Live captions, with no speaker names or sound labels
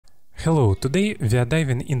Hello, today we are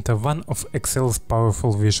diving into one of Excel's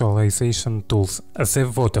powerful visualization tools,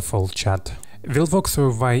 the Waterfall Chart. We'll walk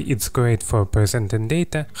through why it's great for presenting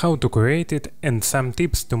data, how to create it, and some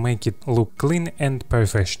tips to make it look clean and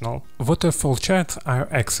professional. Waterfall charts are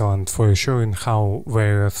excellent for showing how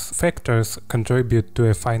various factors contribute to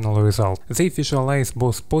a final result. They visualize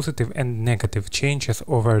both positive and negative changes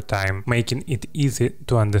over time, making it easy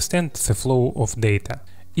to understand the flow of data.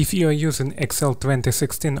 If you are using Excel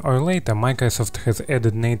 2016 or later, Microsoft has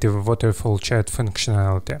added native waterfall chart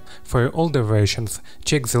functionality. For older versions,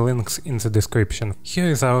 check the links in the description. Here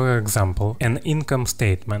is our example, an income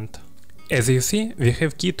statement. As you see, we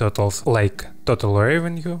have key totals like total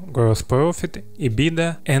revenue, gross profit,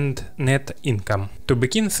 EBITDA and net income. To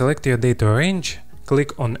begin, select your data range,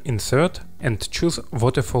 click on Insert and choose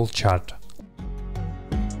Waterfall Chart.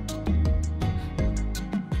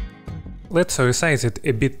 Let's resize it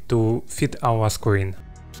a bit to fit our screen.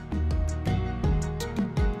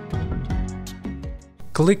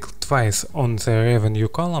 Click twice on the revenue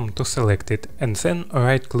column to select it, and then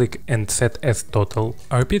right-click and set as total.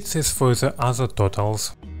 Repeat this for the other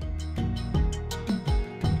totals.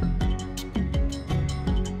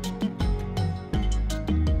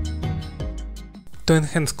 To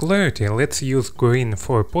enhance clarity, let's use green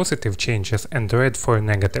for positive changes and red for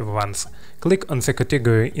negative ones. Click on the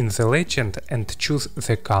category in the legend and choose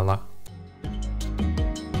the color.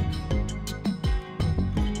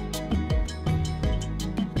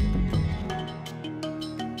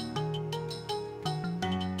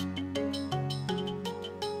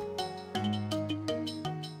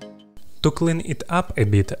 To clean it up a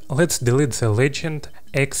bit, let's delete the legend,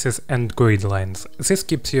 axes and grid lines. This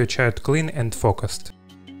keeps your chart clean and focused.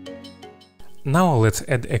 Now let's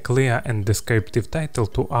add a clear and descriptive title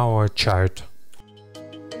to our chart.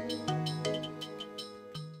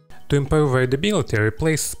 To improve readability,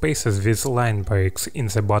 replace spaces with line breaks in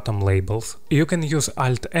the bottom labels. You can use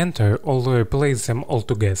Alt-Enter or replace them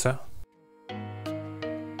altogether.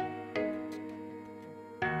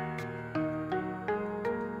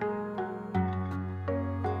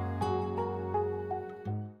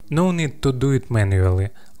 No need to do it manually.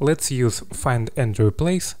 Let's use Find and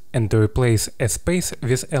replace a space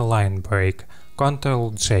with a line break.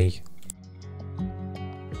 Ctrl-J.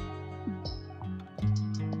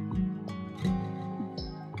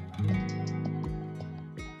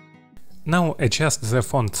 Now adjust the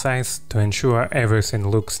font size to ensure everything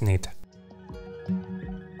looks neat.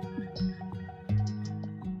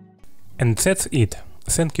 And that's it.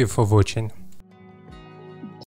 Thank you for watching.